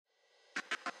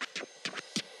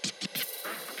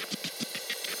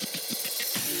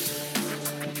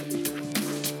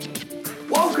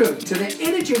Welcome to the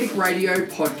Energetic Radio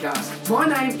Podcast. My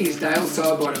name is Dale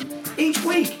Sidebottom. Each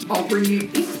week, I'll bring you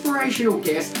inspirational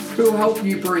guests who will help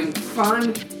you bring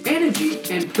fun, energy,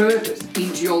 and purpose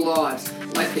into your lives.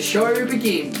 Let the show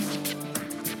begin.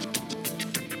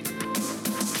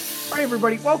 Hi,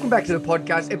 everybody. Welcome back to the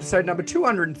podcast, episode number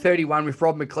 231 with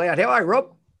Rob McLeod. How are you,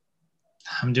 Rob?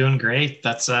 I'm doing great.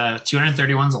 That's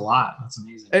 231's a lot. That's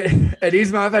amazing. It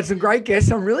is, mate. I've had some great guests.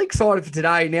 I'm really excited for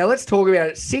today. Now, let's talk about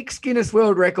it. 6 Guinness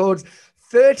World Records,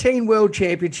 13 World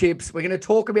Championships. We're going to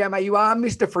talk about, mate, you are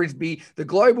Mr. Frisbee, the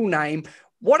global name.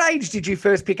 What age did you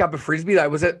first pick up a Frisbee, though?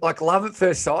 Was it like love at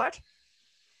first sight?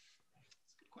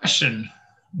 Question.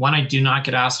 One I do not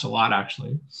get asked a lot,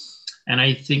 actually. And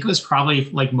I think it was probably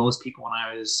like most people when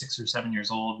I was 6 or 7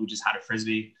 years old, we just had a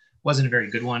Frisbee. Wasn't a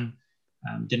very good one.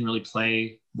 Didn't really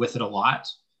play with it a lot.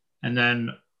 And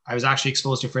then I was actually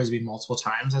exposed to Frisbee multiple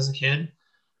times as a kid.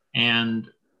 And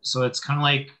so it's kind of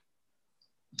like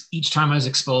each time I was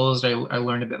exposed, I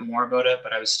learned a bit more about it,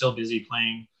 but I was still busy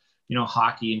playing,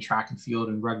 hockey and track and field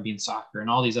and rugby and soccer and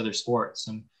all these other sports.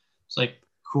 And it's like,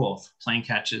 cool, playing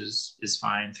catches is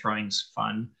fine, throwing's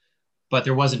fun, but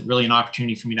there wasn't really an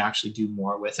opportunity for me to actually do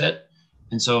more with it.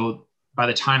 And so by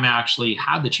the time I actually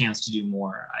had the chance to do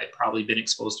more, I'd probably been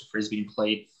exposed to Frisbee and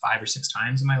played 5 or 6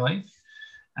 times in my life.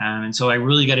 And so I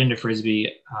really got into Frisbee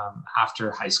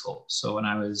after high school. So when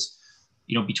I was,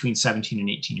 between 17 and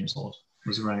 18 years old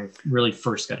was when I really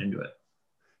first got into it.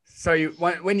 So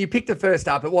when you picked the first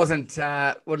up, it wasn't,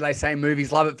 what do they say in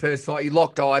movies, love at first sight. You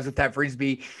locked eyes with that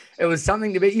Frisbee. It was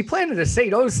something to be, you planted a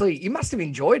seed. Obviously, you must have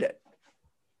enjoyed it.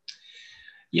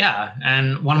 Yeah.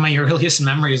 And one of my earliest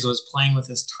memories was playing with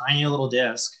this tiny little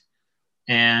disc.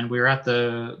 And we were at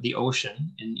the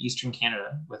ocean in Eastern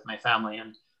Canada with my family.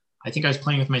 And I think I was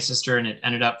playing with my sister and it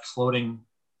ended up floating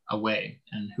away.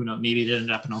 And who knows, maybe it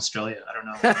ended up in Australia. I don't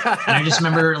know. And I just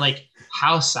remember like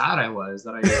how sad I was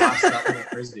that I lost that little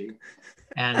Frisbee.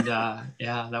 And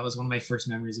that was one of my first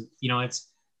memories of, it's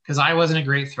because I wasn't a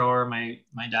great thrower. My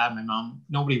dad, my mom,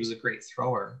 nobody was a great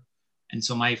thrower. And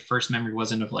so my first memory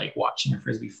wasn't of like watching a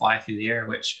Frisbee fly through the air,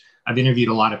 which I've interviewed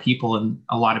a lot of people, and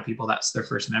a lot of people, that's their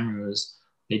first memory was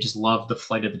they just loved the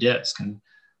flight of the disc. And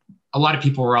a lot of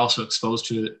people were also exposed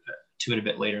to it a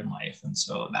bit later in life. And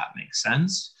so that makes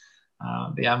sense.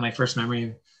 But yeah, my first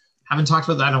memory, haven't talked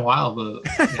about that in a while,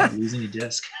 but losing a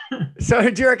disc. So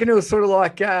do you reckon it was sort of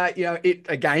like, it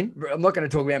again, I'm not going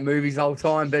to talk about movies the whole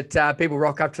time, but people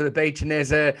rock up to the beach and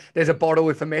there's a bottle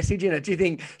with a message in it. Do you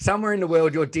think somewhere in the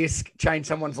world your disc changed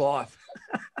someone's life?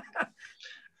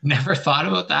 Never thought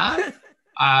about that.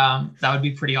 That would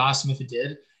be pretty awesome if it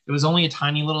did. It was only a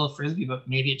tiny little Frisbee, but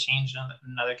maybe it changed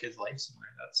another kid's life somewhere.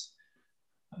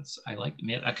 I like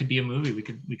it. That could be a movie. We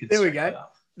could. There we go.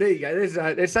 There you go.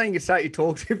 There's something you start your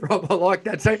talk to, Rob. I like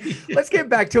that. So let's get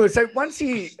back to it. So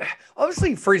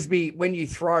obviously Frisbee, when you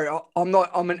throw,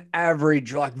 I'm an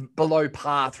average, like below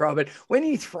par thrower, but when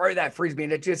you throw that Frisbee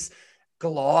and it just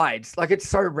glides, like it's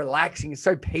so relaxing, it's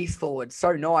so peaceful, it's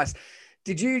so nice.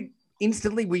 Did you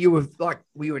instantly, were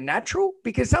you a natural?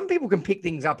 Because some people can pick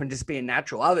things up and just be a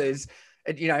natural. Others,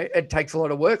 it takes a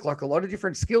lot of work, like a lot of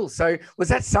different skills. So was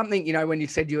that something, when you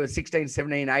said you were 16,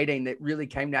 17, 18, that really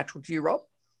came natural to you, Rob?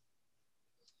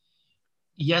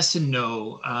 Yes and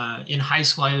no. In high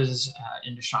school, I was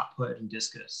into shot put and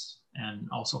discus and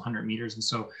also 100 meters. And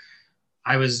so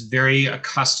I was very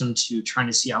accustomed to trying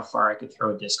to see how far I could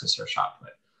throw a discus or a shot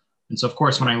put. And so, of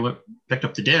course, when I picked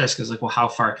up the disc, I was like, well, how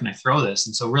far can I throw this?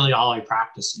 And so really all I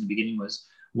practiced in the beginning was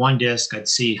one disc. I'd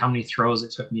see how many throws it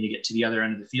took me to get to the other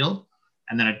end of the field.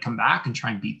 And then I'd come back and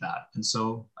try and beat that. And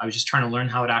so I was just trying to learn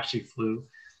how it actually flew.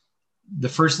 The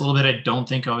first little bit, I don't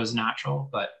think I was natural,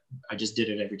 but I just did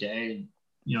it every day. And,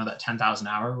 that 10,000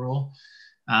 hour rule.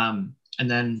 And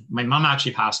then my mom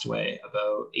actually passed away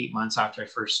about 8 months after I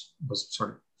first was sort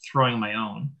of throwing my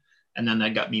own. And then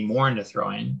that got me more into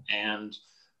throwing. And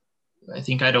I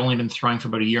think I'd only been throwing for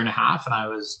about 1.5 years. And I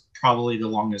was probably the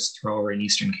longest thrower in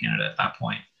Eastern Canada at that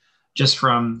point, just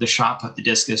from the shot put, the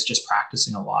discus, just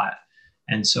practicing a lot.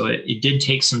 And so it did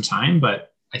take some time,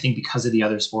 but I think because of the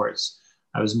other sports,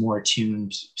 I was more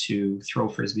attuned to throw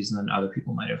Frisbees than other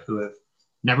people might have who have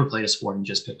never played a sport and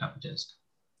just picked up a disc.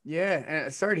 Yeah.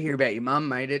 And sorry to hear about your mum,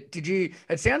 mate.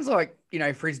 It sounds like,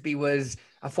 Frisbee was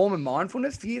a form of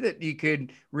mindfulness for you, that you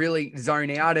could really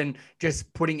zone out and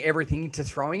just putting everything into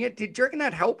throwing it. Did you reckon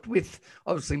that helped with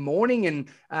obviously morning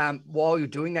and while you're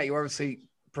doing that, you're obviously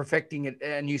perfecting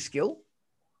a new skill?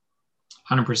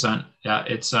 100%. Yeah.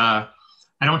 It's, I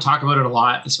don't talk about it a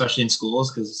lot, especially in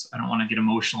schools, because I don't want to get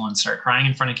emotional and start crying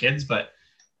in front of kids, but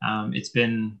it's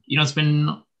been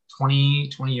 20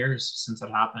 years since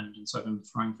that happened. And so I've been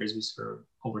throwing Frisbees for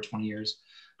over 20 years.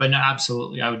 but no,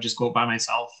 absolutely. I would just go by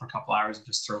myself for a couple hours and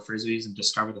just throw frisbees and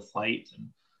discover the flight. And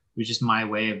it was just my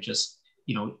way of just,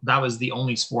 that was the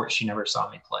only sport she never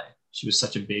saw me play. She was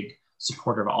such a big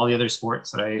supporter of all the other sports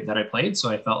that I played.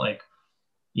 So I felt like,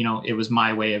 it was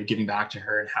my way of giving back to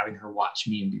her and having her watch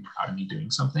me and be proud of me doing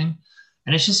something.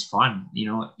 And it's just fun.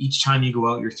 Each time you go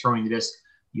out, you're throwing the disc,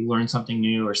 you learn something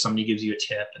new, or somebody gives you a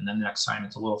tip. And then the next time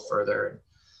it's a little further.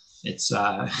 It's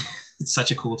it's such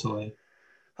a cool toy.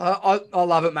 I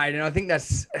love it, mate. And I think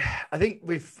like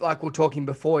we we're talking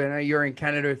before, you're in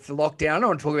Canada for lockdown. I don't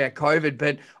want to talk about COVID,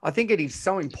 but I think it is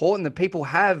so important that people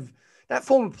have that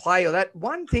form of play or that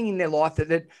one thing in their life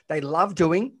that they love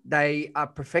doing. They are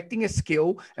perfecting a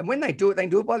skill. And when they do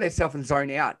it by themselves and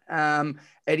zone out.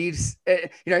 It is,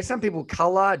 some people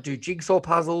color, do jigsaw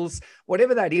puzzles,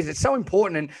 whatever that is. It's so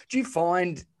important. And do you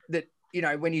find that,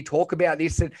 when you talk about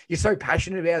this, that you're so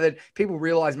passionate about it, people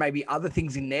realize maybe other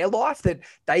things in their life that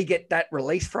they get that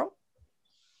release from?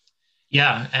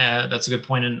 Yeah, that's a good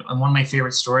point. And one of my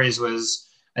favorite stories was,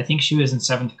 I think she was in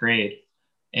 7th grade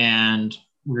and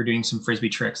we were doing some Frisbee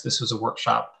tricks. This was a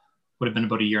workshop, would have been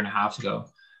about a year and a half ago.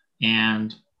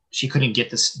 And she couldn't get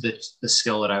the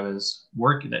skill that I was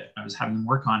having them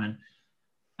work on. And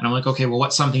I'm like, okay, well,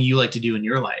 what's something you like to do in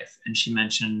your life? And she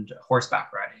mentioned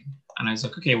horseback riding. And I was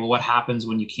like, okay, well, what happens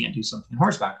when you can't do something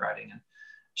horseback riding? And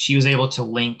she was able to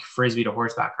link Frisbee to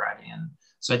horseback riding. And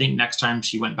so I think next time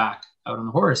she went back out on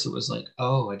the horse, it was like,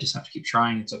 oh, I just have to keep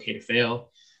trying. It's okay to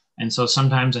fail. And so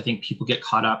sometimes I think people get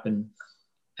caught up and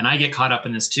I get caught up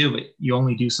in this too, but you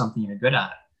only do something you're good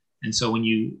at. And so when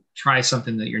you try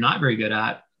something that you're not very good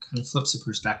at, kind of flips the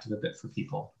perspective a bit for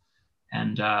people.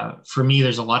 And for me,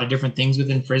 there's a lot of different things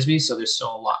within Frisbee. So there's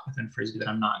still a lot within Frisbee that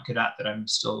I'm not good at, that I'm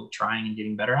still trying and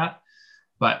getting better at.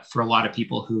 But for a lot of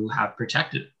people who have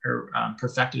perfected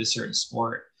a certain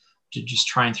sport, to just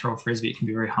try and throw a Frisbee, it can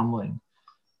be very humbling.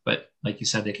 But like you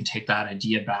said, they can take that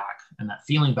idea back and that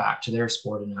feeling back to their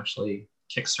sport and actually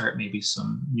kickstart maybe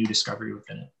some new discovery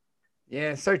within it.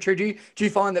 Yeah, so true. Do you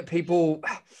find that people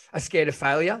are scared of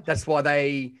failure? That's why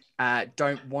they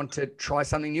don't want to try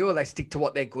something new, or they stick to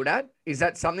what they're good at? Is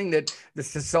that something that the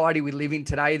society we live in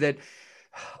today, that,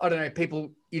 I don't know,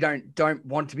 people, don't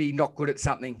want to be not good at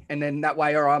something, and then that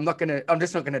way, or I'm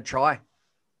just not going to try.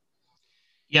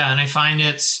 Yeah. And I find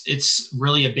it's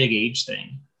really a big age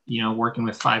thing, working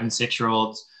with 5 and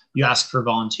 6-year-olds, you ask for a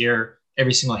volunteer,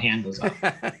 every single hand goes up.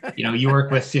 You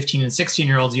work with 15 and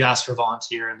 16-year-olds, you ask for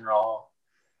volunteer and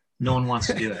no one wants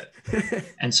to do it.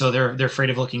 And so they're afraid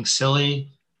of looking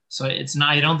silly. So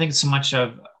I don't think it's so much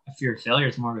of a fear of failure.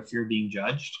 It's more of a fear of being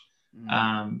judged,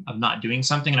 of not doing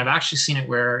something. And I've actually seen it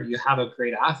where you have a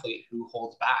great athlete who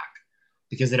holds back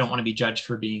because they don't want to be judged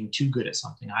for being too good at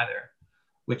something either,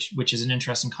 which is an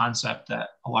interesting concept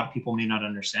that a lot of people may not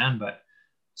understand. But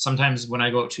sometimes when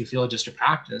I go out to a field just to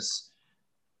practice,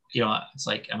 it's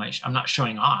like, I'm not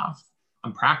showing off,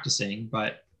 I'm practicing,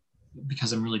 but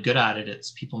because I'm really good at it,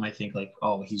 people might think like,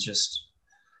 oh, he's just,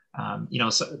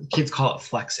 so kids call it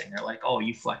flexing. They're like, oh,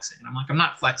 you flexing. And I'm like, I'm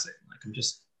not flexing. Like, I'm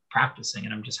just practicing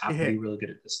and I'm just happy to be really good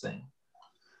at this thing.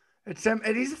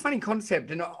 It is a funny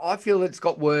concept. And I feel it's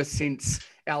got worse since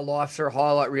our lives are a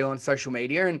highlight reel on social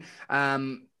media.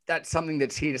 And, that's something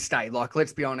that's here to stay. Like,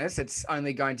 let's be honest, it's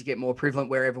only going to get more prevalent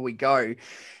wherever we go.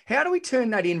 How do we turn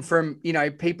that in from,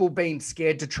 people being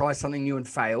scared to try something new and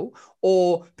fail,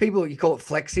 or people, you call it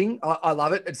flexing? I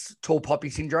love it. It's tall poppy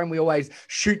syndrome. We always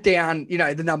shoot down,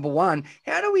 the number one.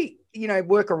 How do we,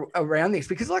 work around this?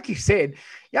 Because like you said,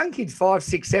 young kids, 5,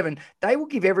 6, 7, they will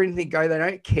give everything a go. They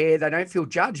don't care. They don't feel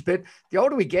judged. But the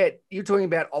older we get, you're talking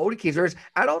about older kids, whereas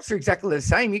adults are exactly the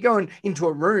same. You go into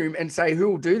a room and say, who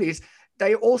will do this?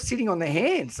 They're all sitting on their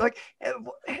hands. Like,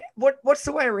 what's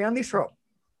the way around this, Rob?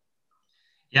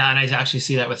 Yeah, and I actually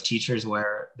see that with teachers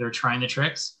where they're trying the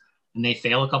tricks and they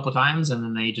fail a couple of times and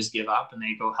then they just give up and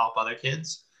they go help other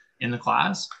kids in the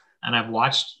class. And I've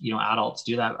watched, adults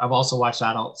do that. I've also watched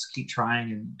adults keep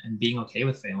trying and being okay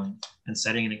with failing and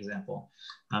setting an example.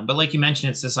 But like you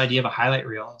mentioned, it's this idea of a highlight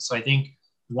reel. So I think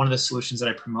one of the solutions that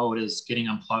I promote is getting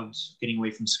unplugged, getting away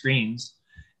from screens.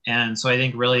 And so I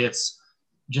think really it's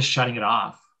just shutting it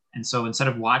off. And so instead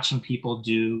of watching people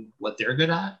do what they're good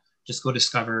at, just go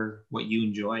discover what you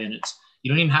enjoy. And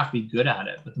you don't even have to be good at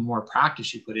it, but the more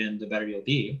practice you put in, the better you'll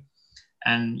be.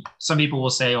 And some people will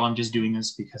say, oh, I'm just doing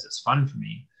this because it's fun for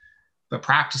me. But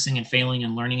practicing and failing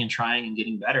and learning and trying and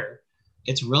getting better,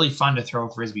 it's really fun to throw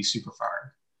a Frisbee super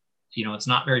far. It's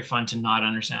not very fun to not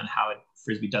understand how a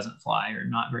Frisbee doesn't fly, or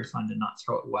not very fun to not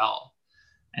throw it well.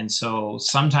 And so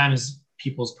sometimes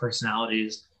people's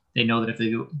personalities they know that if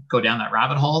they go down that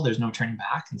rabbit hole, there's no turning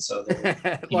back. And so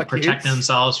they'll like protect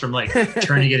themselves from like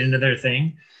turning it into their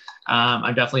thing.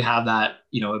 I definitely have that,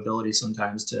 ability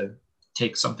sometimes to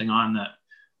take something on that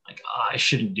like, oh, I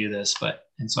shouldn't do this,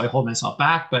 and so I hold myself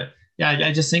back. But yeah,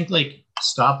 I just think like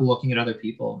stop looking at other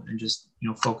people and just,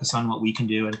 focus on what we can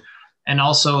do. And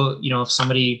also, if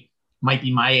somebody might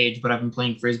be my age, but I've been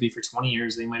playing Frisbee for 20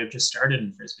 years, they might have just started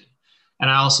in Frisbee. And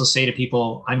I also say to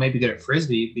people, I might be good at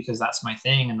Frisbee because that's my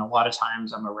thing. And a lot of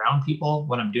times I'm around people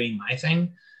when I'm doing my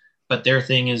thing, but their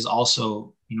thing is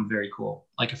also, very cool.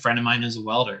 Like a friend of mine is a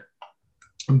welder.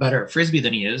 I'm better at Frisbee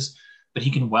than he is, but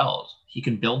he can weld, he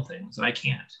can build things that I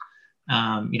can't.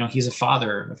 He's a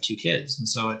father of 2 kids. And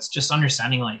so it's just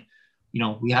understanding like,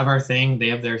 we have our thing, they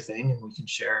have their thing, and we can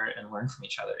share and learn from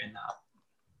each other in that.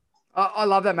 I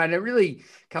love that, man. It really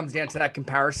comes down to that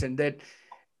comparison that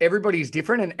everybody's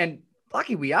different, and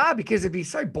lucky we are, because it'd be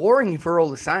so boring if we're all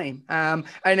the same. And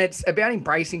it's about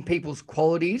embracing people's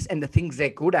qualities and the things they're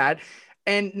good at,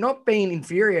 and not being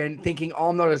inferior and thinking, oh,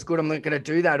 I'm not as good, I'm not going to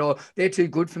do that, or they're too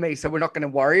good for me, so we're not going to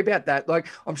worry about that. Like,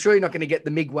 I'm sure you're not going to get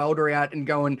the MIG welder out and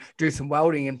go and do some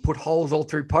welding and put holes all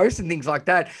through posts and things like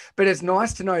that. But it's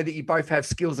nice to know that you both have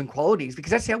skills and qualities, because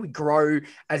that's how we grow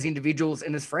as individuals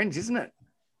and as friends, isn't it?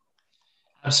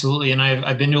 Absolutely. And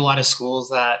I've been to a lot of schools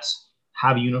that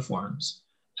have uniforms,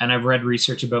 and I've read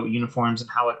research about uniforms and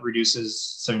how it reduces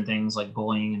certain things like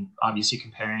bullying, and obviously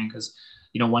comparing, because,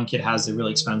 one kid has the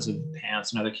really expensive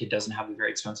pants, another kid doesn't have the very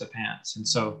expensive pants. And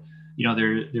so,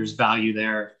 there's value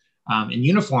there in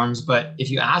uniforms. But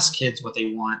if you ask kids what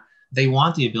they want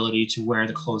the ability to wear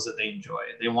the clothes that they enjoy.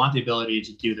 They want the ability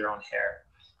to do their own hair.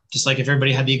 Just like if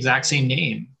everybody had the exact same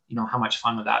name, how much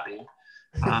fun would that be?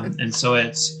 And so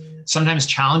it's sometimes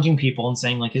challenging people and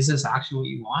saying like, is this actually what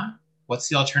you want? What's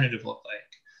the alternative look like?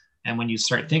 And when you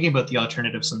start thinking about the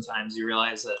alternative, sometimes you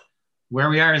realize that where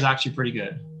we are is actually pretty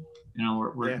good.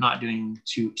 We're not doing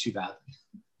too badly.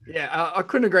 Yeah, I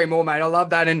couldn't agree more, mate. I love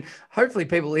that. And hopefully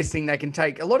people listening, they can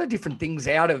take a lot of different things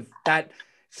out of that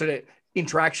sort of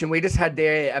interaction we just had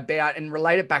there about, and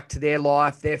relate it back to their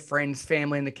life, their friends,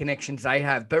 family, and the connections they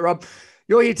have. But Rob,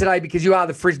 you're here today because you are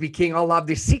the Frisbee King. I love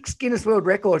this. 6 Guinness World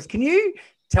Records. Can you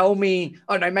tell me,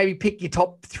 maybe pick your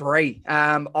top 3.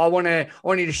 I want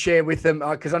you to share with them,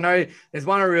 because I know there's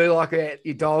one I really like about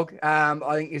your dog.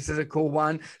 I think this is a cool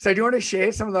one. So do you want to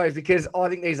share some of those? Because I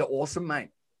think these are awesome,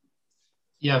 mate.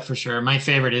 Yeah, for sure. My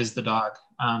favorite is the dog.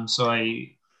 So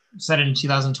I set it in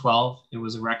 2012. It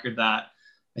was a record that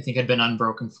I think had been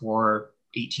unbroken for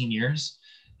 18 years.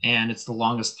 And it's the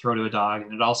longest throw to a dog.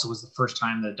 And it also was the first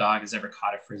time the dog has ever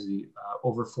caught a Frisbee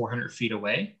over 400 feet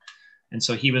away. And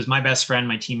so he was my best friend,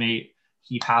 my teammate.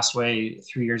 He passed away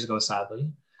 3 years ago, sadly.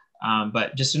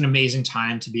 But just an amazing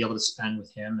time to be able to spend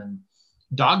with him. And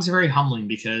dogs are very humbling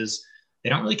because they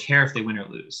don't really care if they win or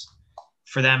lose.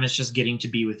 For them, it's just getting to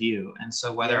be with you. And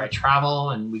so whether I travel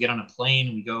and we get on a plane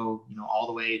and we go, all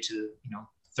the way to,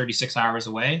 36 hours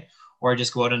away, or I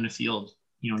just go out in the field,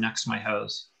 next to my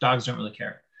house, dogs don't really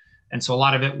care. And so a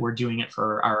lot of it, we're doing it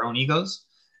for our own egos.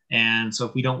 And so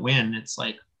if we don't win, it's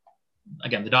like,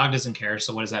 again, the dog doesn't care.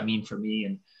 So what does that mean for me?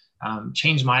 And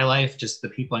changed my life, just the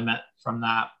people I met from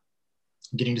that,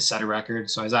 getting to set a record.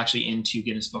 So I was actually into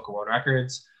Guinness Book of World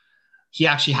Records. He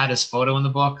actually had his photo in the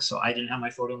book. So I didn't have my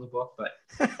photo in the book, but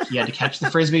he had to catch the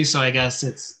Frisbee. So I guess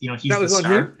it's, he's the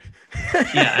star.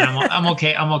 Yeah. And I'm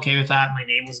okay. I'm okay with that. My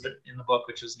name was in the book,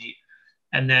 which was neat.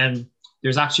 And then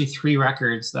there's actually 3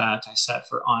 records that I set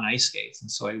for on ice skates.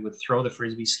 And so I would throw the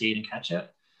Frisbee, skate, and catch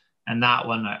it. And that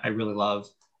one I really love.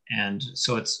 And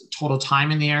so it's total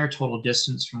time in the air, total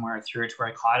distance from where I threw it to where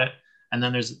I caught it. And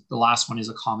then there's the last one is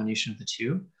a combination of the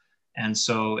 2. And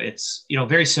so it's,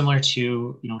 very similar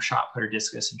to, shot put or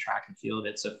discus and track and field.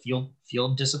 It's a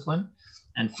field discipline,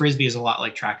 and Frisbee is a lot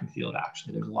like track and field.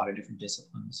 Actually, there's a lot of different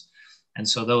disciplines. And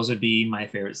so those would be my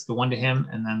favorites, the one to him,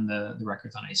 and then the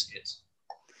records on ice skates.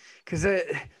 Because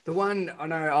the one, I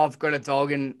know I've got a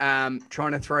dog, and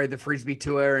trying to throw the Frisbee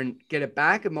to her and get it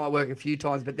back, it might work a few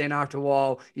times, but then after a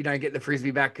while, you don't get the Frisbee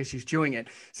back because she's chewing it.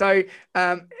 So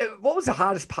what was the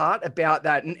hardest part about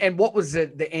that? And what was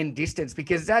the end distance?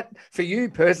 Because that, for you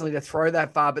personally, to throw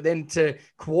that far, but then to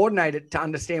coordinate it, to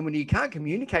understand when you can't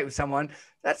communicate with someone,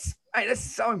 that's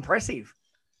so impressive.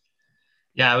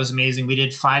 Yeah, it was amazing. We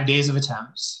did 5 days of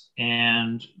attempts,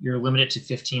 and you're limited to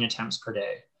 15 attempts per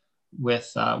day.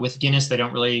 With Guinness, they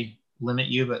don't really limit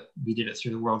you, but we did it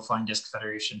through the World Flying Disc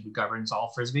Federation, who governs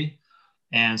all Frisbee.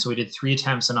 And so we did 3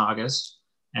 attempts in August,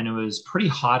 and it was pretty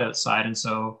hot outside. And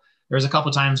so there was a couple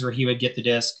of times where he would get the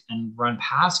disc and run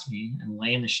past me and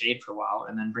lay in the shade for a while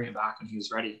and then bring it back when he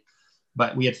was ready.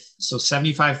 But we had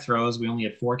 75 throws. We only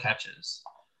had 4 catches.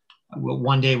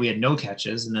 One day we had no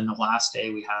catches, and then the last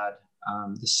day we had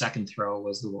the second throw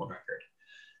was the world record.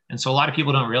 And so a lot of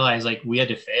people don't realize, like, we had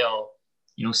to fail,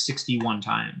 61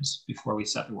 times before we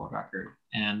set the world record.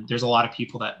 And there's a lot of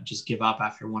people that just give up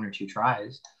after 1 or 2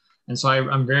 tries. And so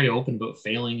I'm very open about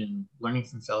failing and learning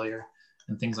from failure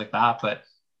and things like that. But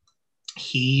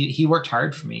he worked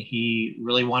hard for me. He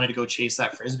really wanted to go chase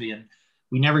that Frisbee, and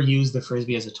we never used the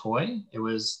Frisbee as a toy. It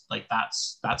was like,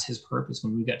 that's his purpose.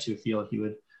 When we get to a field, he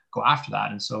would go after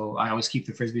that. And so I always keep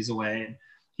the Frisbees away. And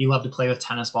he loved to play with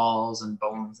tennis balls and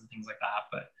bones and things like that.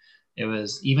 But it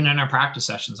was, even in our practice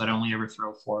sessions, I'd only ever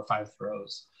throw 4 or 5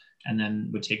 throws and then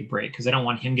would take a break, because I don't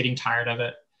want him getting tired of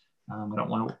it. I don't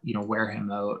want to, wear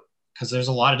him out, because there's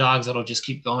a lot of dogs that'll just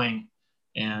keep going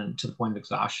and to the point of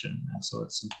exhaustion. And so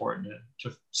it's important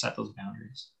to set those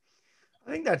boundaries. I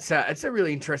think that's it's a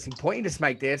really interesting point you just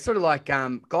make there. It's sort of like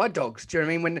guide dogs. Do you know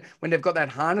what I mean? When they've got that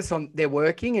harness on, they're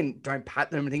working, and don't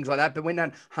pat them and things like that. But when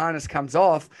that harness comes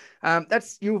off,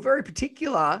 you're very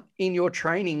particular in your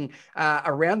training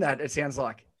around that, it sounds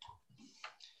like.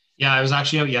 Yeah, I was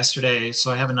actually out yesterday.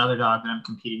 So I have another dog that I'm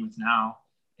competing with now.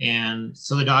 And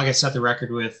so the dog I set the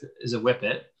record with is a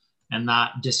Whippet, and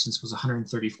that distance was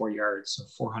 134 yards, so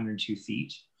 402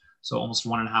 feet. So almost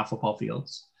 1.5 football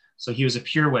fields. So he was a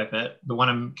pure Whippet. The one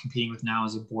I'm competing with now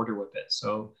is a border Whippet.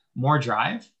 So more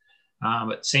drive,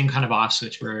 but same kind of off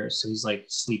switch so he's like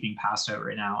sleeping passed out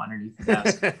right now underneath the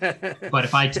desk. But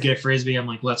if I get a Frisbee, I'm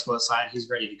like, let's go outside. He's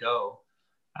ready to go.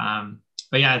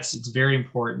 But yeah, it's very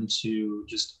important to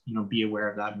just, be aware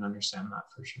of that and understand that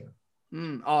for sure.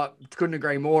 Couldn't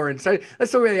agree more. And so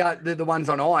let's talk about the ones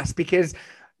on ice, because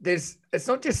it's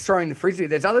not just throwing the Frisbee.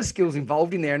 There's other skills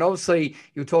involved in there. And obviously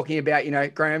you're talking about,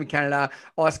 growing up in Canada,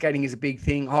 ice skating is a big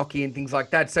thing, hockey and things like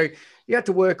that. So you have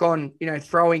to work on,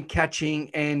 throwing,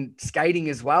 catching and skating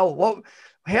as well.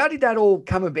 How did that all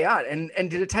come about? And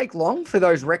did it take long for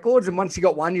those records? And once you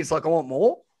got one, you're just like, I want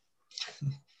more.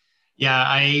 Yeah,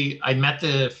 I met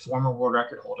the former world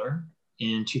record holder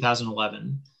in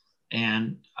 2011,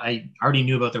 and I already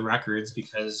knew about the records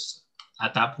because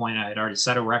at that point I had already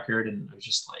set a record, and I was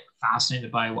just like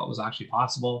fascinated by what was actually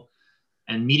possible.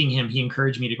 And meeting him, he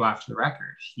encouraged me to go after the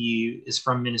record. He is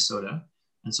from Minnesota.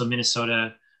 And so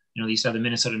Minnesota, they used to have the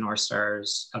Minnesota North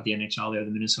Stars of the NHL. They're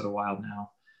the Minnesota Wild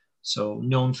now. So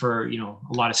known for,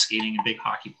 a lot of skating and big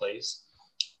hockey plays.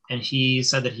 And he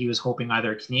said that he was hoping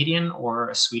either a Canadian or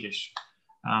a Swedish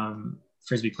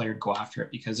Frisbee player to go after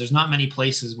it, because there's not many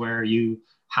places where you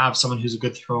have someone who's a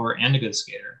good thrower and a good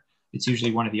skater. It's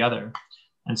usually one or the other.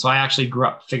 And so I actually grew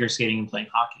up figure skating and playing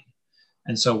hockey.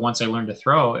 And so once I learned to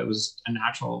throw, it was a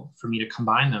natural for me to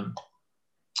combine them.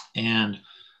 And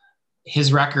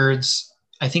his records,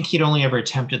 I think he'd only ever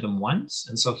attempted them once.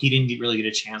 And so he didn't really get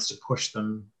a chance to push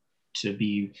them to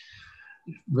be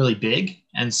really big.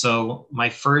 And so my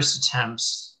first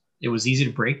attempts, it was easy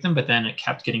to break them, but then it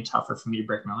kept getting tougher for me to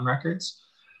break my own records.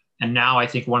 And now I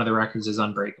think one of the records is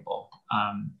unbreakable,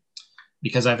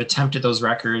 because I've attempted those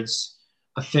records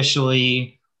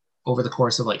officially over the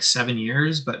course of like 7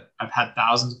 years, but I've had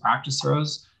thousands of practice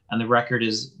throws, and the record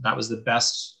that was the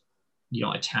best,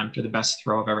 attempt or the best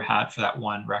throw I've ever had for that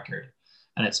one record.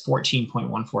 And it's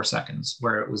 14.14 seconds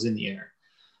where it was in the air.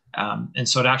 And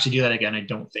so to actually do that again, I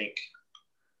don't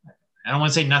want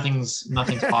to say nothing's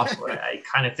possible. I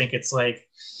kind of think it's like,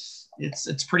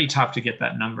 it's pretty tough to get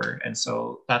that number. And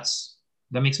so that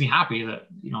makes me happy that,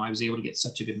 I was able to get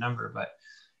such a good number, but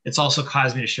it's also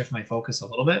caused me to shift my focus a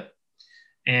little bit.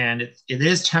 And it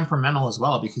is temperamental as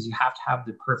well, because you have to have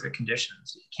the perfect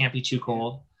conditions. It can't be too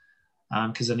cold,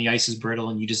 because then the ice is brittle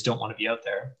and you just don't want to be out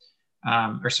there.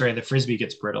 The Frisbee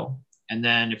gets brittle. And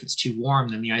then if it's too warm,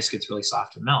 then the ice gets really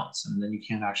soft and melts, and then you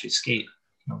can't actually skate,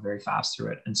 very fast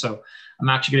through it. And so I'm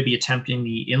actually going to be attempting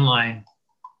the inline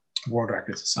world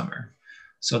records this summer.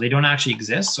 So they don't actually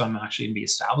exist. So I'm actually going to be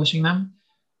establishing them,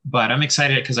 but I'm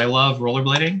excited because I love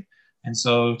rollerblading. And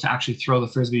so to actually throw the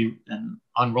Frisbee and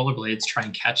on rollerblades, try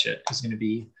and catch it is going to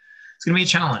be a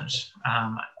challenge.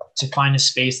 To find a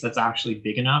space that's actually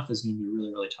big enough is going to be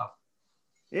really, really tough.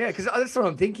 Yeah, because that's what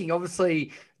I'm thinking.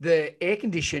 Obviously, the air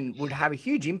condition would have a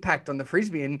huge impact on the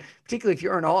Frisbee, and particularly if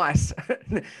you're on ice,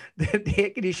 the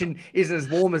air condition isn't as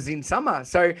warm as in summer.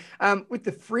 So with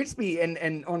the Frisbee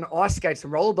and on ice skates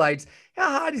and rollerblades,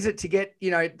 how hard is it to get,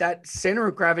 that center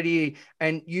of gravity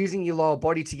and using your lower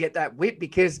body to get that whip,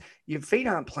 because your feet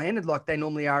aren't planted like they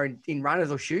normally are in runners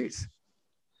or shoes?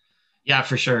 Yeah,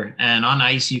 for sure. And on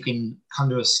ice, you can come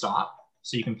to a stop.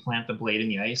 So you can plant the blade in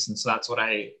the ice. And so that's what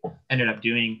I ended up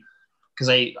doing, because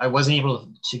I wasn't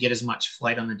able to get as much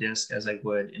flight on the disc as I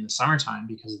would in the summertime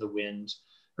because of the wind,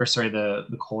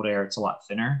 the cold air. It's a lot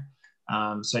thinner.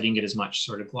 So I didn't get as much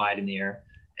sort of glide in the air.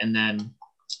 And then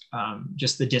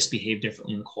just the disc behaved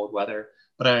differently in the cold weather,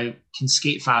 but I can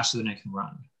skate faster than I can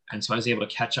run. And so I was able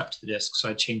to catch up to the disc. So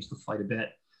I changed the flight a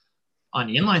bit. On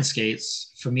inline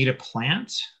skates, for me to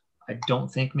plant, I don't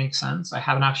think makes sense. I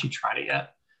haven't actually tried it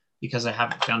yet because I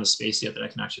haven't found a space yet that I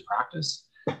can actually practice.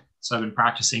 So I've been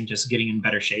practicing just getting in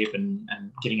better shape and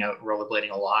getting out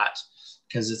rollerblading a lot,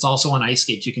 because it's also on ice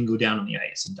skates. You can go down on the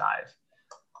ice and dive.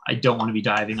 I don't want to be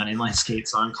diving on inline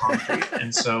skates on concrete.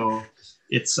 And so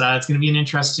it's going to be an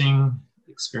interesting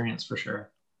experience for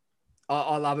sure.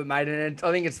 I love it, mate. And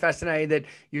I think it's fascinating that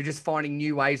you're just finding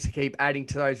new ways to keep adding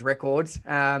to those records.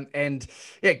 And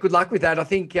yeah, good luck with that. I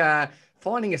think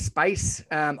finding a space,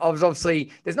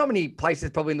 obviously, there's not many places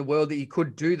probably in the world that you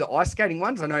could do the ice skating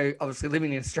ones. I know, obviously,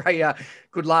 living in Australia,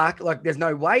 good luck. Like, there's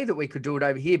no way that we could do it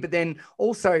over here. But then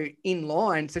also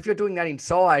inline. So if you're doing that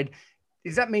inside,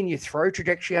 does that mean your throw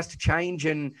trajectory has to change?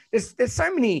 And there's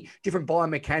so many different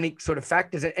biomechanic sort of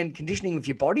factors and conditioning of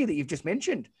your body that you've just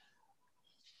mentioned.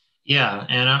 Yeah,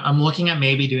 and I'm looking at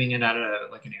maybe doing it at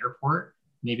an airport,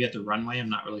 maybe at the runway. I'm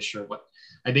not really sure what.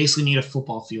 I basically need a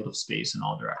football field of space in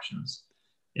all directions.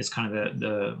 It's kind of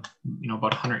the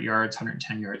about 100 yards,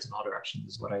 110 yards in all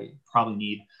directions is what I probably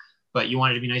need. But you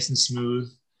want it to be nice and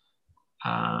smooth.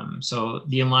 So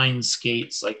the inline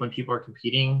skates, like when people are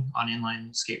competing on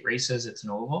inline skate races, it's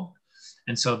an oval,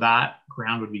 and so that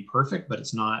ground would be perfect. But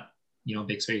it's not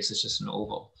big space. It's just an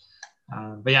oval.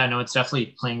 But yeah, no, it's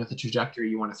definitely playing with the trajectory.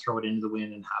 You want to throw it into the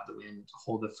wind and have the wind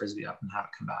hold the Frisbee up and have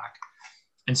it come back.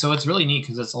 And so it's really neat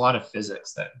because it's a lot of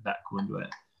physics that go into it.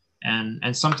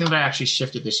 And something that I actually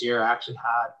shifted this year, I actually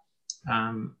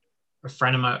had a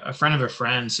friend of a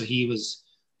friend. So I think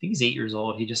he's 8 years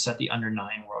old. He just set the under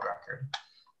 9 world record.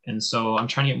 And so I'm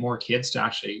trying to get more kids to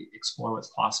actually explore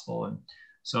what's possible. And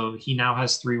so he now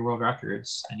has 3 world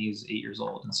records and he's 8 years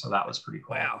old. And so that was pretty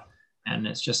cool. Wow. And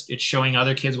it's showing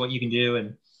other kids what you can do.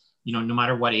 And, no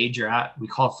matter what age you're at, we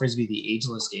call Frisbee the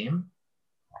ageless game.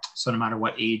 So no matter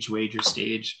what age, wage, or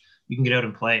stage, you can get out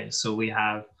and play. So we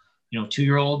have,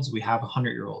 2-year-olds, we have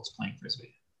 100-year-olds playing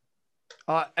Frisbee.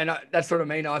 That's what I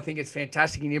mean. I think it's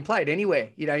fantastic. And you play it anywhere.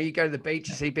 You go to the beach,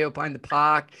 you see people playing the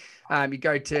park. You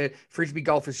go to Frisbee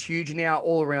golf is huge now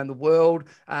all around the world.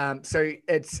 So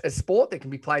it's a sport that can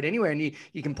be played anywhere, and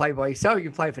you can play by yourself. You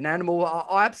can play for an animal.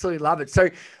 I absolutely love it. So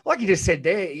like you just said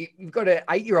there, you've got an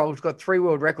 8-year-old who's got 3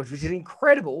 world records, which is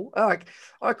incredible. Like,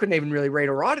 I couldn't even really read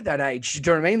or write at that age.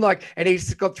 Do you know what I mean? Like, and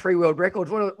he's got 3 world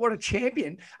records. What a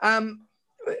champion.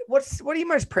 What are you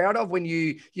most proud of when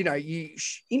you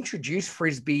introduce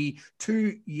Frisbee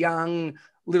to young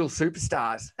little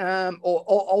superstars or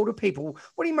older people?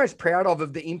 What are you most proud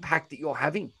of the impact that you're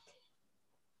having?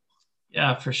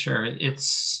 Yeah, for sure.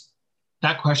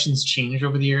 That question's changed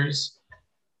over the years.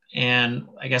 And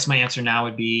I guess my answer now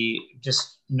would be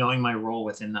just knowing my role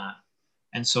within that.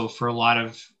 And so for a lot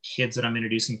of kids that I'm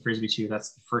introducing Frisbee to,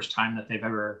 that's the first time that they've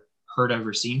ever heard of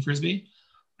or seen Frisbee.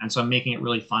 And so I'm making it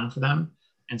really fun for them.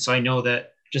 And so I know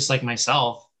that just like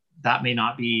myself, that may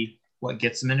not be what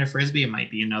gets them into Frisbee. It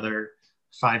might be another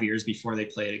 5 years before they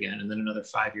play it again, and then another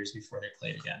 5 years before they play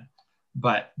it again.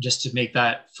 But just to make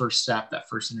that first step, that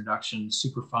first introduction,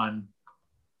 super fun,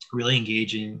 really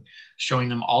engaging, showing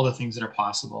them all the things that are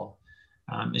possible.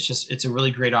 It's a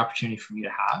really great opportunity for me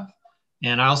to have.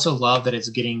 And I also love that it's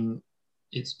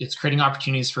creating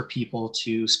opportunities for people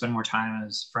to spend more time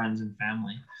as friends and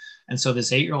family. And so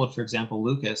this 8-year-old, for example,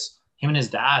 Lucas, him and his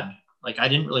dad, like, I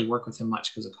didn't really work with him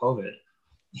much because of COVID.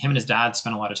 Him and his dad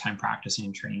spent a lot of time practicing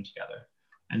and training together.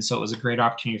 And so it was a great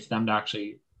opportunity for them to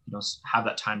actually, have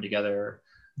that time together,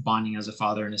 bonding as a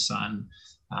father and a son.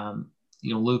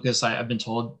 Lucas, I've been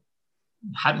told,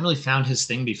 hadn't really found his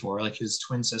thing before. Like, his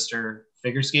twin sister,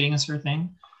 figure skating is her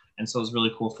thing. And so it was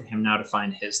really cool for him now to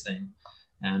find his thing.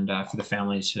 And for the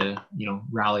family to,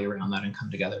 rally around that and come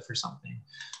together for something.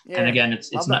 Yeah, and again,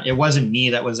 it wasn't me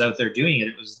that was out there doing it.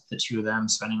 It was the two of them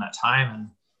spending that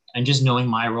time and just knowing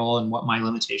my role and what my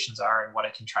limitations are and what I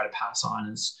can try to pass on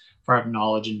as far as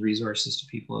knowledge and resources to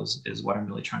people is what I'm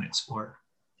really trying to explore.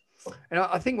 And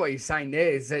I think what you're saying there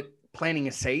is that planting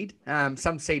a seed,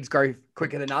 some seeds grow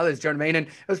quicker than others. Do you know what I mean? And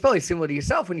it was probably similar to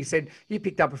yourself when you said you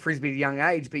picked up a Frisbee at a young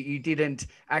age, but you didn't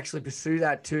actually pursue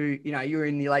that to, you were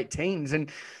in your late teens. And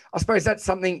I suppose that's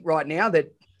something right now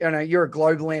that, you're a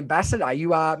global ambassador.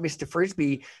 You are Mr.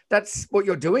 Frisbee. That's what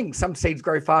you're doing. Some seeds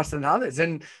grow faster than others.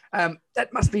 And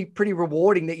that must be pretty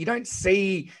rewarding that you don't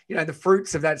see, the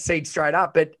fruits of that seed straight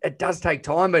up, but it does take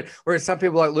time. But whereas some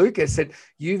people like Lucas, that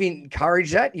you've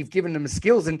encouraged that, you've given them the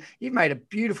skills, and you've made a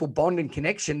beautiful bond and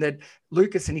connection that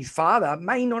Lucas and his father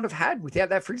may not have had without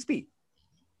that Frisbee.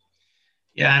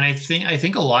 Yeah, and I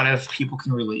think a lot of people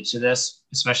can relate to this,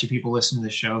 especially people listening to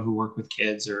the show who work with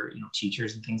kids or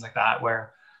teachers and things like that,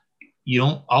 where you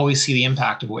don't always see the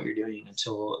impact of what you're doing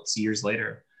until it's years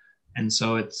later. And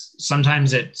so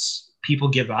it's people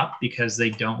give up because they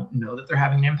don't know that they're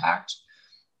having an impact,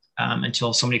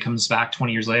 until somebody comes back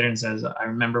 20 years later and says, I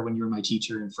remember when you were my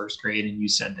teacher in first grade and you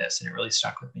said this and it really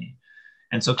stuck with me.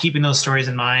 And so keeping those stories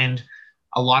in mind,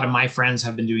 a lot of my friends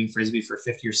have been doing Frisbee for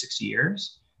 50 or 60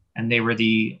 years, and they were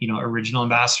the original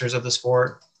ambassadors of the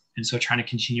sport. And so trying to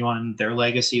continue on their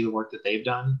legacy, the work that they've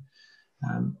done,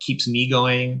 keeps me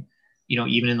going,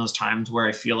 even in those times where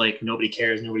I feel like nobody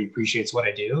cares, nobody appreciates what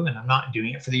I do. And I'm not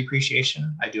doing it for the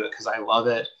appreciation. I do it because I love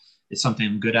it. It's something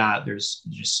I'm good at. There's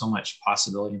just so much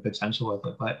possibility and potential with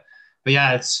it. But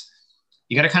yeah,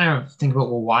 you got to kind of think about,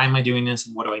 well, why am I doing this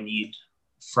and what do I need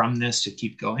from this to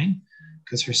keep going?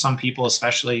 Because for some people,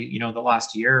 especially, the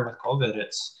last year with COVID,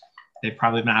 they've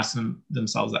probably been asking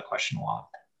themselves that question a lot.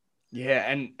 Yeah,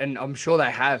 and I'm sure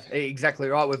they have. Exactly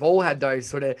right. We've all had those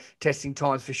sort of testing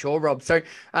times for sure, Rob. So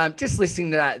just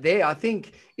listening to that there, I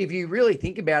think if you really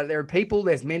think about it,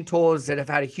 there's mentors that have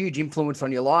had a huge influence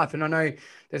on your life. And I know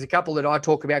there's a couple that I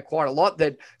talk about quite a lot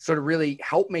that sort of really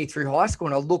helped me through high school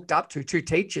and I looked up to, two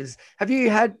teachers. Have you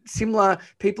had similar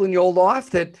people in your life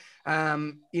that,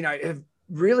 have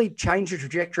really changed the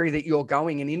trajectory that you're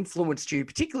going and influenced you,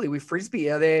 particularly with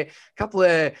Frisbee? Are there a couple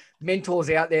of mentors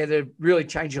out there that really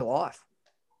changed your life?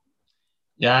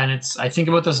 Yeah, and I think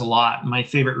about this a lot. My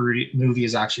favorite Rudy movie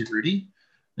is actually Rudy.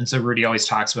 And so Rudy always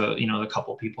talks about, the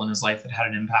couple people in his life that had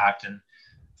an impact. And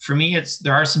for me,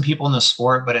 there are some people in the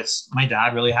sport, but it's my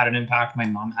dad really had an impact. My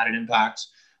mom had an impact.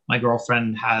 My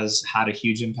girlfriend has had a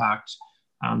huge impact,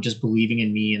 just believing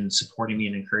in me and supporting me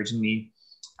and encouraging me.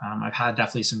 I've had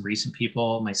definitely some recent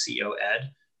people, my CEO,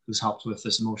 Ed, who's helped with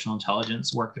this emotional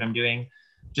intelligence work that I'm doing.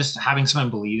 Just having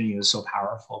someone believe in you is so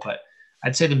powerful. But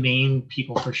I'd say the main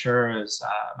people for sure is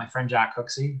my friend Jack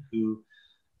Cooksey,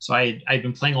 I'd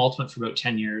been playing Ultimate for about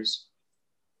 10 years,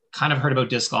 kind of heard about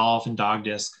disc golf and dog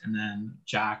disc. And then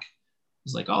Jack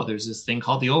was like, oh, there's this thing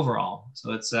called the overall.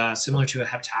 So it's similar to a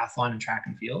heptathlon and track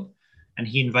and field. And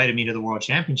he invited me to the World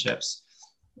Championships.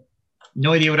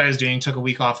 No idea what I was doing, took a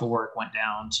week off of work, went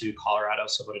down to Colorado,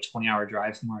 so about a 20-hour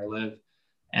drive from where I live.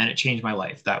 And it changed my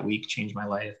life. That week changed my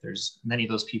life. There's many of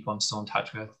those people I'm still in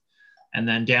touch with. And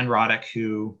then Dan Roddick,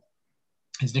 who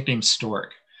his nickname's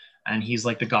Stork, and he's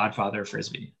like the godfather of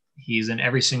Frisbee. He's in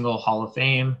every single Hall of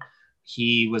Fame.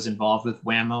 He was involved with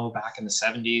WAMO back in the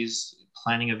 70s,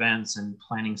 planning events and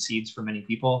planting seeds for many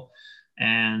people,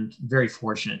 and very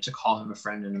fortunate to call him a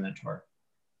friend and a mentor.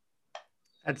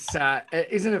 That's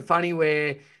isn't it funny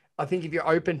where I think if you're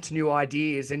open to new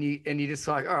ideas and you just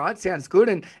like, all right, sounds good,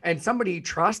 and somebody you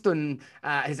trust and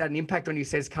has had an impact on you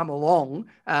says, come along,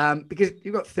 because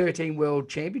you've got 13 world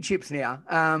championships now.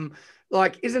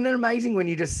 Like, isn't it amazing when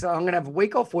you just, I'm going to have a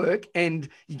week off work and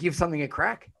you give something a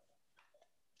crack?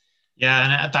 Yeah,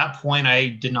 and at that point, I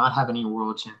did not have any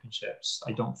world championships,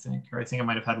 I don't think, or I think I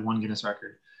might have had one Guinness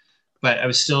record. But I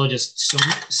was still just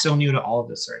so new to all of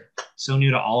this, so new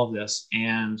to all of this.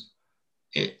 And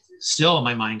it still,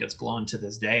 my mind gets blown to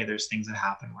this day. There's things that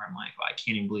happen where I'm like, well, I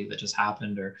can't even believe that just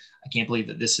happened, or I can't believe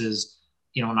that this is,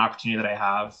 an opportunity that I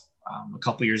have. A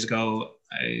couple of years ago,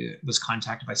 I was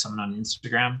contacted by someone on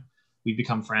Instagram. We've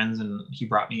become friends, and he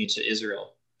brought me to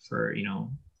Israel for,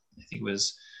 I think it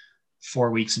was 4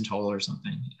 weeks in total or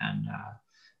something. And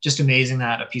just amazing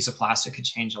that a piece of plastic could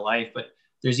change a life. But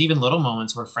there's even little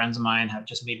moments where friends of mine have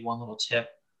just made one little tip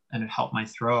and it helped my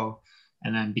throw.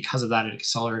 And then because of that, it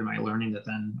accelerated my learning that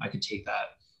then I could take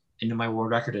that into my world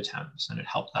record attempts, and it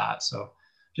helped that. So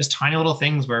just tiny little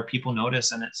things where people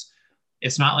notice. And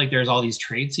it's not like there's all these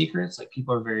trade secrets. Like,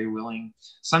 people are very willing.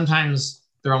 Sometimes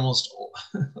they're almost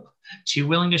too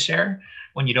willing to share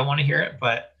when you don't want to hear it.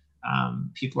 But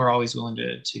people are always willing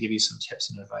to give you some tips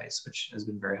and advice, which has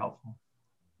been very helpful.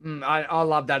 I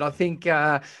love that. I think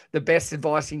the best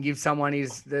advice you can give someone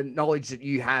is the knowledge that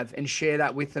you have, and share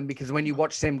that with them, because when you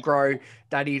watch them grow,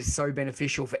 that is so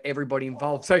beneficial for everybody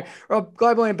involved. So, Rob,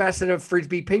 Global Ambassador of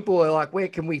Frisbee, people are like, where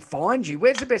can we find you?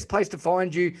 Where's the best place to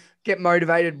find you, get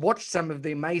motivated, watch some of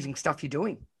the amazing stuff you're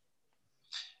doing?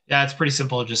 Yeah, it's pretty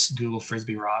simple. Just Google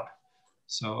Frisbee Rob.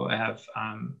 So I have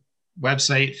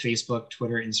website, Facebook,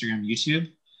 Twitter, Instagram,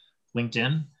 YouTube,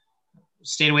 LinkedIn.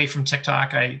 Stayed away from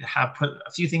TikTok. I have put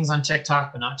a few things on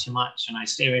TikTok, but not too much. And I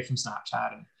stay away from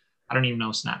Snapchat. And I don't even know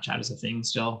Snapchat is a thing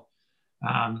still.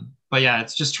 But yeah,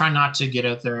 it's just trying not to get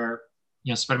out there,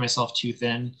 spread myself too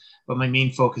thin. But my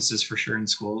main focus is for sure in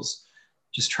schools,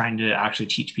 just trying to actually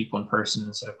teach people in person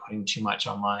instead of putting too much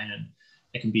online. And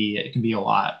it can be a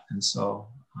lot. And so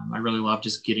I really love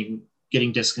just getting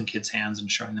getting disc in kids' hands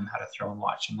and showing them how to throw and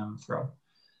watching them throw.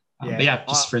 Yeah, But yeah,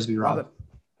 just Frisbee Rob.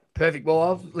 Perfect. Well,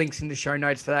 I'll have links in the show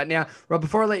notes for that. Now, Rob,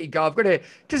 before I let you go, I've got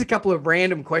just a couple of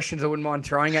random questions I wouldn't mind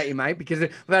throwing at you, mate, because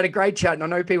we've had a great chat and I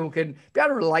know people can be able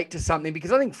to relate to something,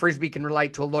 because I think Frisbee can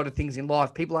relate to a lot of things in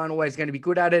life. People aren't always going to be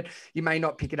good at it. You may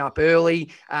not pick it up early.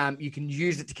 You can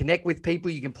use it to connect with people.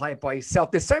 You can play it by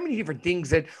yourself. There's so many different things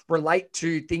that relate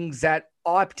to things that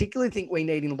I particularly think we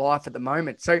need in life at the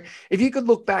moment. So if you could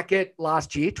look back at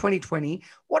last year, 2020,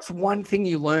 what's one thing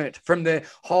you learned from the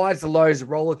highs, the lows, the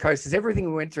roller coasters, everything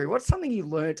we went through? What's something you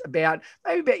learned about,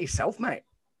 maybe about yourself, mate?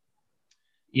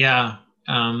 Yeah.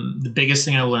 The biggest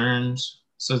thing I learned,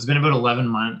 so it's been about 11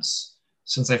 months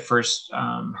since I first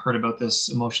heard about this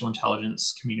emotional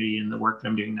intelligence community and the work that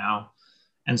I'm doing now.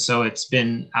 And so it's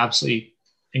been absolutely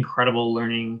incredible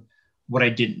learning what I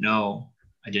didn't know.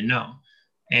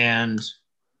 And,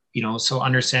 so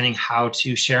understanding how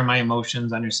to share my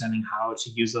emotions, understanding how to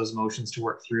use those emotions to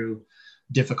work through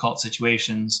difficult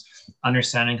situations,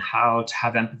 understanding how to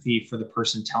have empathy for the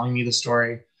person telling me the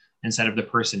story instead of the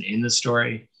person in the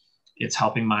story. It's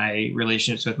helping my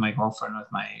relationships with my girlfriend,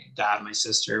 with my dad, my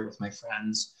sister, with my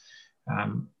friends.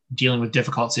 Dealing with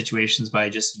difficult situations by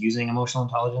just using emotional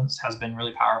intelligence has been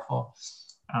really powerful.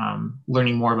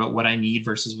 Learning more about what I need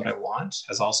versus what I want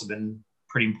has also been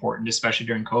pretty important, especially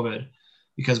during COVID,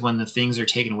 because when the things are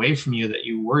taken away from you that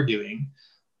you were doing,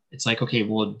 it's like, okay,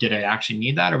 well, did I actually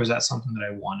need that, or was that something that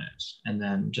I wanted? And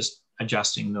then just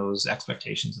adjusting those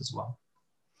expectations as well.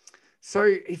 So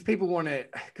if people want to,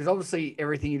 because obviously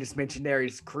everything you just mentioned there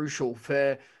is crucial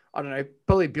for, I don't know,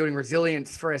 probably building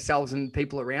resilience for ourselves and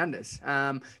people around us.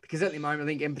 Because at the moment, I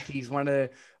think empathy is one of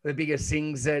the biggest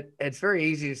things that it's very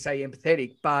easy to say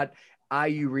empathetic, but are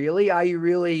you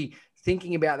really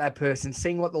thinking about that person,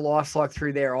 seeing what the life's like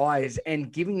through their eyes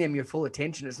and giving them your full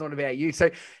attention? It's not about you. So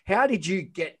how did you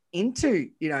get into,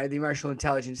 the emotional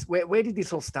intelligence? Where did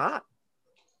this all start?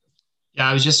 Yeah,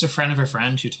 I was just a friend of a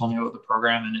friend who told me about the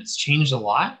program, and it's changed a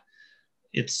lot.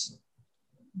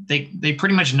 They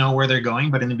pretty much know where they're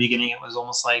going, but in the beginning, it was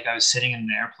almost like I was sitting in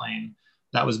an airplane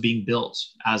that was being built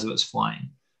as it was flying.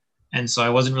 And so I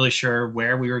wasn't really sure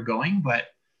where we were going, but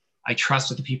I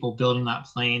trusted the people building that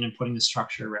plane and putting the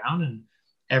structure around. And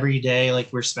every day,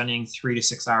 like, we're spending 3 to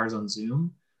 6 hours on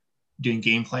Zoom doing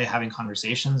gameplay, having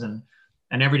conversations. And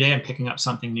every day I'm picking up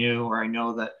something new, or I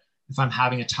know that if I'm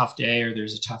having a tough day or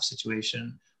there's a tough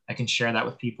situation, I can share that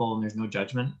with people and there's no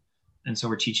judgment. And so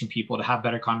we're teaching people to have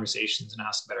better conversations and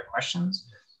ask better questions,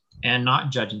 and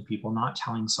not judging people, not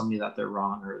telling somebody that they're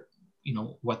wrong or,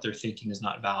 what they're thinking is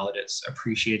not valid. It's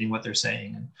appreciating what they're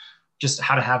saying and just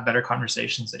how to have better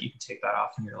conversations that you can take that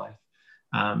off in your life.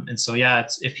 And so, yeah,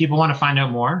 if people want to find out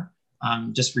more,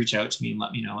 just reach out to me and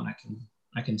let me know, and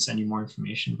I can send you more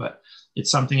information. But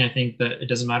it's something I think that it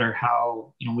doesn't matter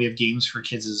how, we have games for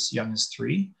kids as young as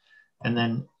 3. And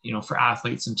then, for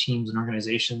athletes and teams and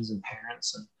organizations and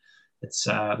parents, and it's,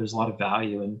 there's a lot of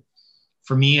value. And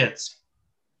for me, it's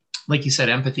like you said,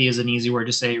 empathy is an easy word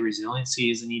to say. Resiliency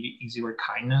is an easy word,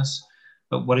 kindness,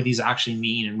 but what do these actually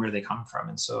mean and where do they come from?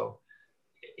 And so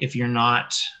if you're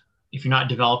not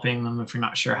developing them, if you're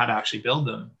not sure how to actually build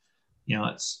them,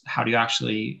 it's how do you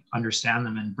actually understand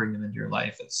them and bring them into your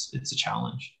life? It's a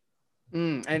challenge.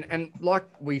 And like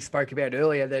we spoke about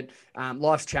earlier, that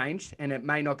life's changed and it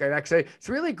may not go back. So it's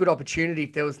really a good opportunity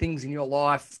if there was things in your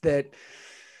life that,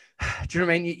 do you know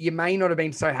what I mean? You may not have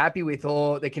been so happy with,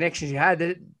 or the connections you had,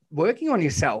 that working on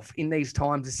yourself in these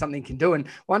times is something you can do. And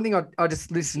one thing I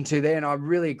just listened to there, and I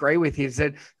really agree with, is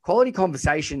that quality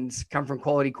conversations come from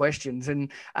quality questions.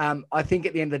 And I think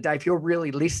at the end of the day, if you're really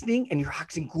listening and you're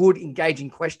asking good, engaging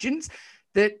questions,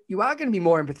 that you are going to be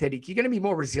more empathetic. You're going to be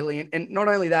more resilient. And not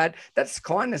only that, that's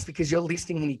kindness, because you're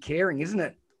listening and you're caring, isn't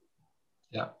it?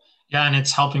 Yeah. Yeah. And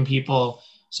it's helping people.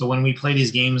 So when we play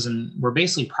these games and we're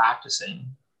basically practicing,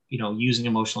 using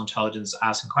emotional intelligence,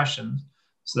 asking questions.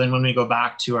 So then when we go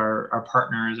back to our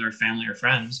partners, our family, or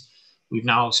friends, we've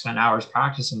now spent hours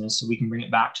practicing this so we can bring it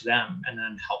back to them and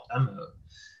then help them out.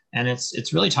 And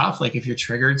it's really tough. Like, if you're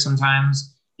triggered,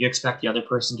 sometimes you expect the other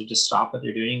person to just stop what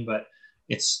they're doing, but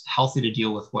it's healthy to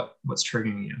deal with what's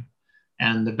triggering you.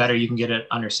 And the better you can get at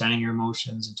understanding your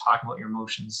emotions and talking about your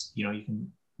emotions, you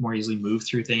can more easily move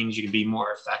through things. You can be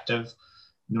more effective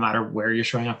no matter where you're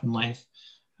showing up in life.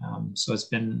 So it's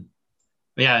been,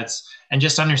 but yeah, and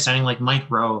just understanding, like Mike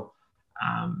Rowe,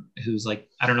 who's like,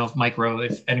 I don't know if Mike Rowe,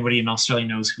 if anybody in Australia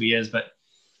knows who he is, but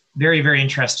very, very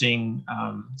interesting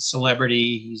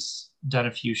celebrity. He's done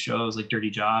a few shows like Dirty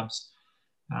Jobs.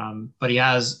 But he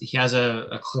has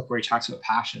a clip where he talks about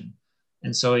passion.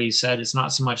 And so he said, it's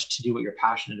not so much to do what you're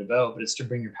passionate about, but it's to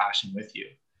bring your passion with you.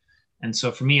 And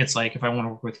so for me, it's like, if I want to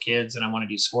work with kids and I want to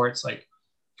do sports, like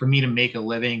for me to make a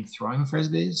living throwing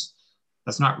frisbees,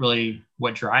 that's not really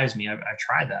what drives me. I've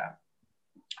tried that.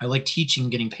 I like teaching,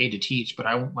 getting paid to teach, but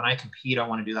when I compete, I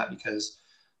want to do that because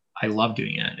I love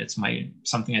doing it. It's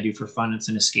something I do for fun. It's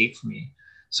an escape for me.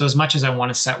 So as much as I want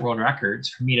to set world records,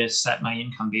 for me to set my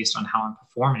income based on how I'm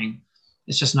performing,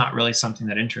 it's just not really something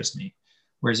that interests me.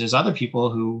 Whereas there's other people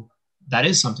who that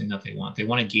is something that they want. They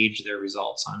want to gauge their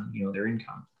results on, their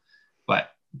income.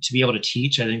 But to be able to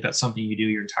teach, I think that's something you do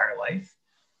your entire life.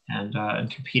 And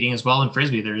competing as well in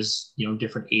Frisbee, there's,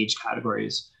 different age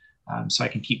categories. So I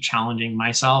can keep challenging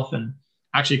myself. And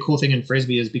actually a cool thing in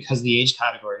Frisbee is because of the age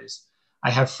categories, I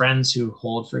have friends who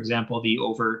hold, for example, the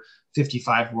over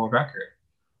 55 world record.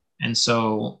 And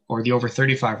so, or the over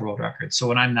 35 world record. So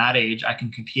when I'm that age, I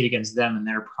can compete against them in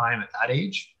their prime at that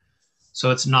age. So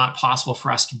it's not possible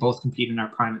for us to both compete in our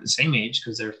prime at the same age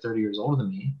because they're 30 years older than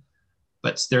me,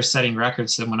 but they're setting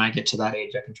records. So when I get to that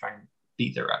age, I can try and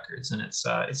beat their records. And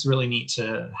it's really neat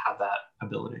to have that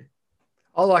ability.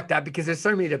 I like that because there's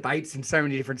so many debates in so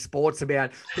many different sports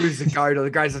about who's the GOAT or the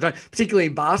greatest, particularly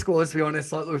in basketball, let's be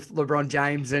honest, like with LeBron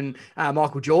James and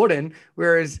Michael Jordan.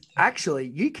 Whereas actually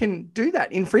you can do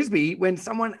that in Frisbee when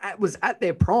someone was at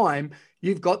their prime,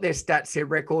 you've got their stats, their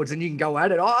records, and you can go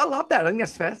at it. Oh, I love that. I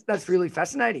think that's really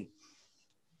fascinating.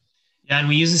 Yeah, and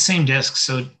we use the same discs.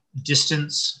 So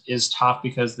distance is tough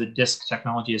because the disc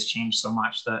technology has changed so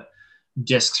much that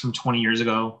discs from 20 years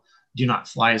ago do not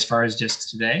fly as far as discs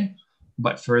today.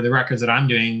 But for the records that I'm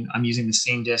doing, I'm using the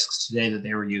same discs today that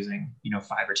they were using, 5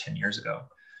 or 10 years ago.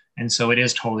 And so it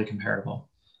is totally comparable.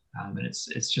 And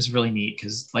it's just really neat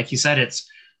because, like you said,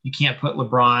 you can't put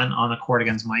LeBron on the court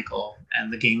against Michael,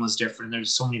 and the game was different.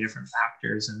 There's so many different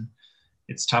factors, and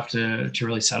it's tough to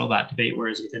really settle that debate.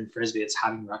 Whereas within Frisbee, it's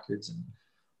having records,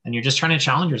 and you're just trying to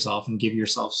challenge yourself and give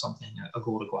yourself something, a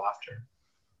goal to go after.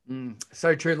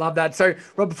 So true. Love that. So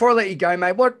Rob, before I let you go,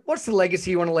 mate, what's the legacy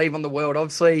you want to leave on the world?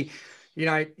 Obviously,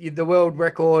 the world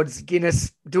records,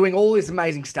 Guinness, doing all this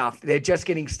amazing stuff. They're just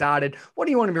getting started. What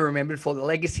do you want to be remembered for? The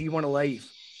legacy you want to leave?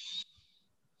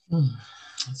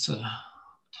 That's a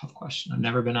tough question. I've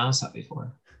never been asked that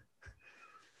before.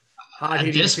 At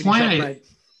this point,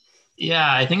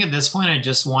 I think at this point, I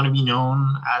just want to be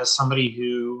known as somebody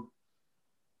who,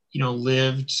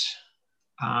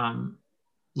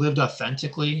 lived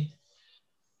authentically,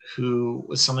 who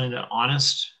was someone that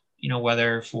honest,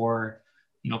 whether for,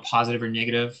 positive or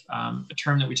negative. A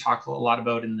term that we talk a lot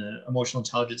about in the emotional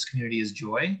intelligence community is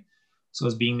joy. So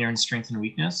it's being there in strength and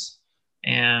weakness.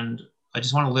 And I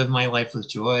just want to live my life with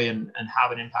joy and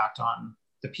have an impact on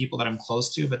the people that I'm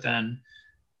close to, but then,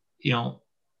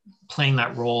 playing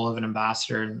that role of an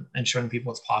ambassador and showing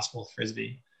people it's possible with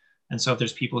Frisbee. And so if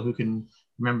there's people who can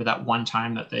remember that one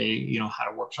time that they,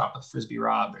 had a workshop with Frisbee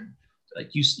Rob, and like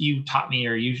you taught me,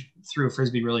 or you threw a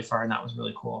Frisbee really far, and that was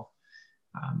really cool.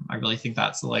 I really think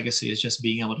that's the legacy, is just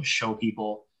being able to show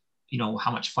people,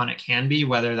 how much fun it can be,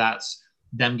 whether that's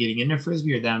them getting into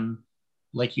Frisbee or them,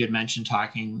 like you had mentioned,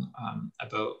 talking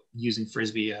about using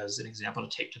Frisbee as an example to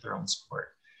take to their own sport.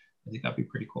 I think that'd be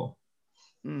pretty cool.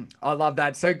 I love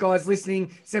that. So guys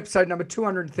listening, it's episode number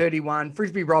 231,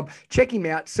 Frisbee Rob. Check him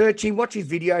out, search him, watch his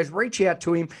videos, reach out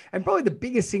to him. And probably the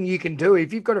biggest thing you can do,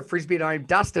 if you've got a Frisbee at home,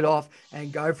 dust it off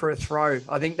and go for a throw.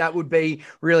 I think that would be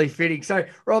really fitting. So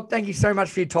Rob, thank you so much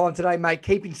for your time today, mate.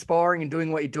 Keep inspiring and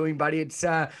doing what you're doing, buddy. It's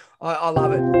I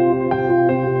love it.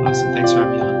 Awesome. Thanks for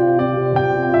having me on.